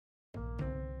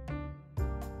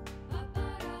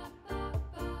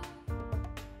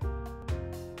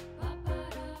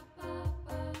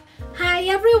Hi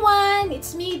everyone!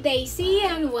 It's me Daisy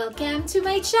and welcome to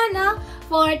my channel.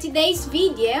 For today's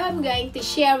video, I'm going to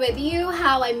share with you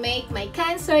how I make my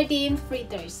canned sardine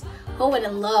fritters. Oh, and I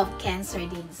love canned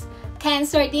sardines. Canned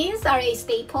sardines are a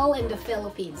staple in the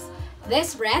Philippines.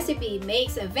 This recipe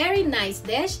makes a very nice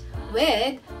dish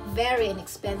with very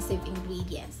inexpensive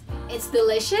ingredients. It's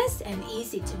delicious and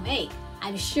easy to make.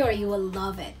 I'm sure you will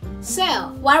love it.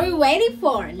 So, what are we waiting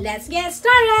for? Let's get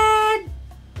started!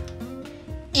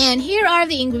 And here are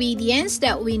the ingredients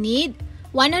that we need.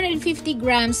 150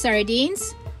 grams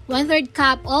sardines, 1/3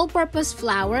 cup all-purpose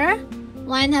flour,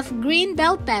 1/2 green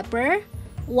bell pepper,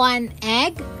 1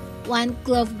 egg, 1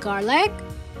 clove garlic,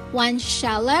 1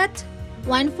 shallot,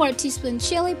 1/4 teaspoon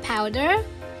chili powder,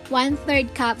 1/3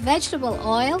 cup vegetable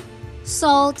oil,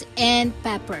 salt, and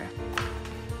pepper.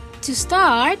 To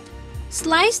start,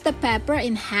 slice the pepper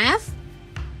in half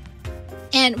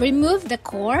and remove the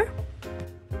core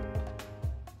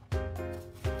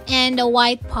and the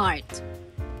white part.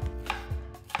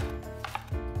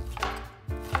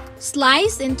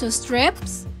 Slice into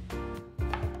strips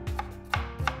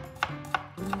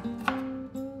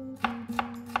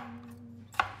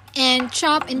and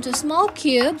chop into small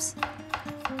cubes.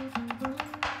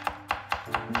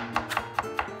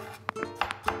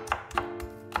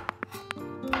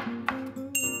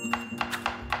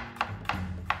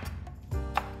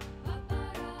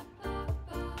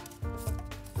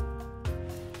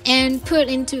 And put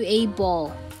into a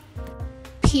bowl.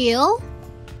 Peel,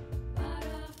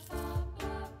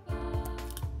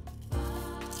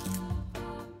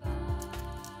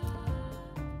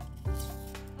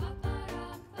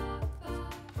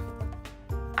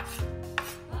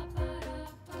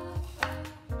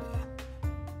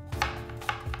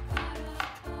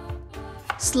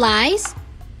 slice,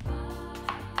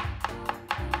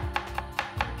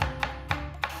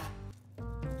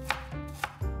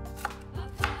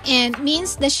 and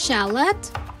mince the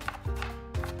shallot,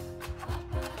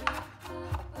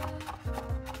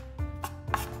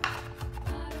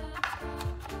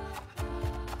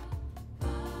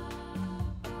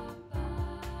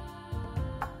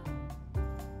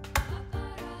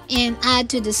 and add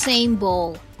to the same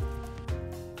bowl.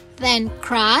 Then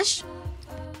crush,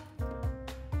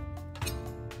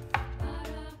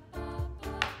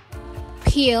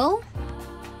 peel,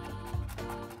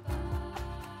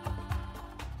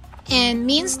 and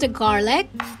mince the garlic,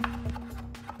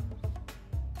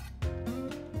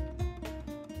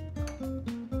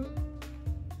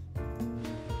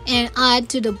 and add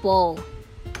to the bowl.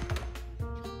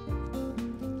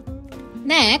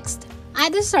 Next,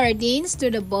 add the sardines to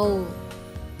the bowl.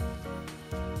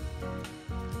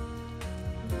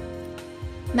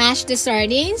 Mash the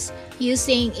sardines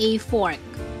using a fork.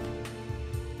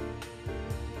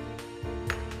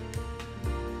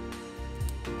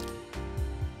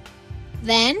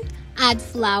 Then, add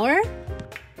flour,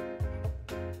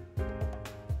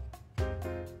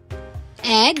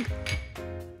 egg,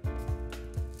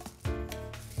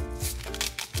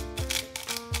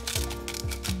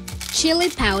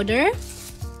 chili powder,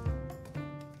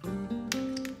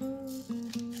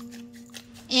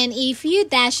 and a few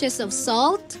dashes of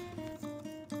salt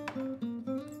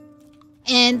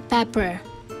and pepper.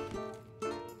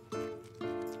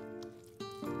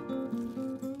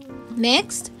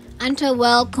 Mixed until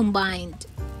well combined.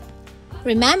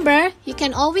 Remember, you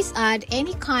can always add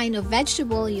any kind of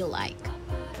vegetable you like.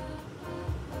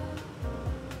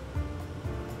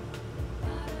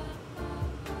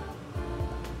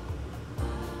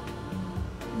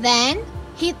 Then,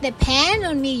 heat the pan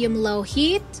on medium-low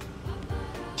heat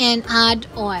and add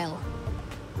oil.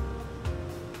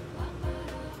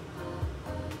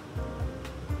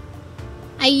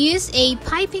 I use a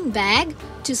piping bag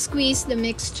to squeeze the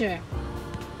mixture.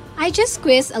 I just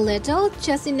squeeze a little,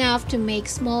 just enough to make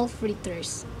small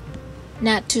fritters.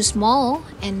 Not too small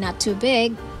and not too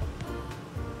big.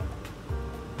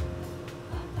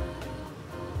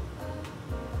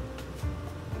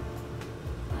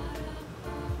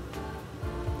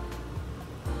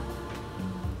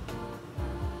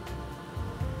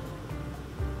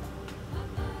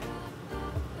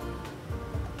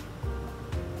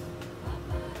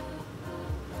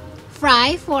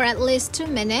 Fry for at least 2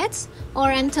 minutes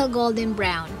or until golden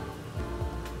brown.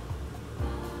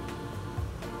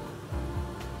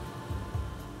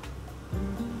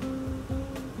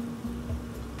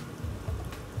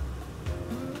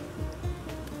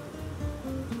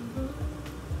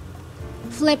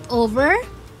 Flip over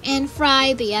and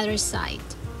fry the other side.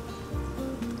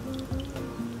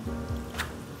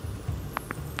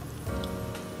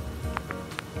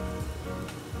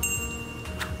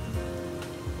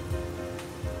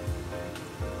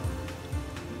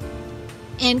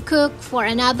 and cook for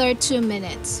another 2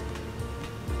 minutes.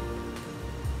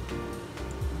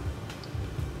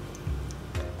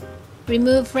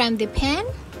 Remove from the pan.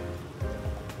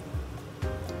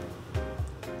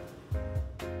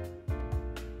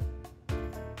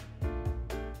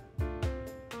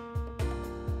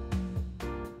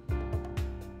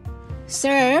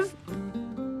 Serve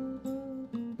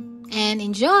and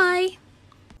enjoy!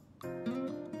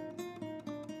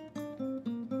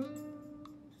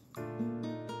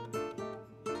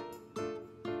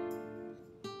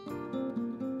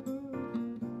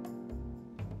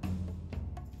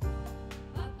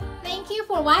 Thank you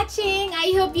for watching.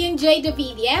 I hope you enjoyed the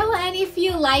video, and if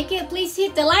you like it, please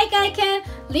hit the like icon,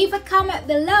 leave a comment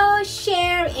below,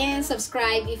 share, and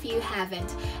subscribe if you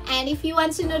haven't. And if you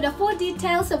want to know the full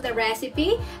details of the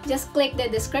recipe, just click the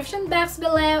description box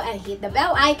below and hit the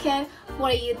bell icon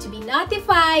for you to be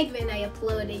notified when I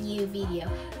upload a new video.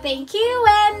 Thank you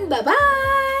and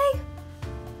bye-bye!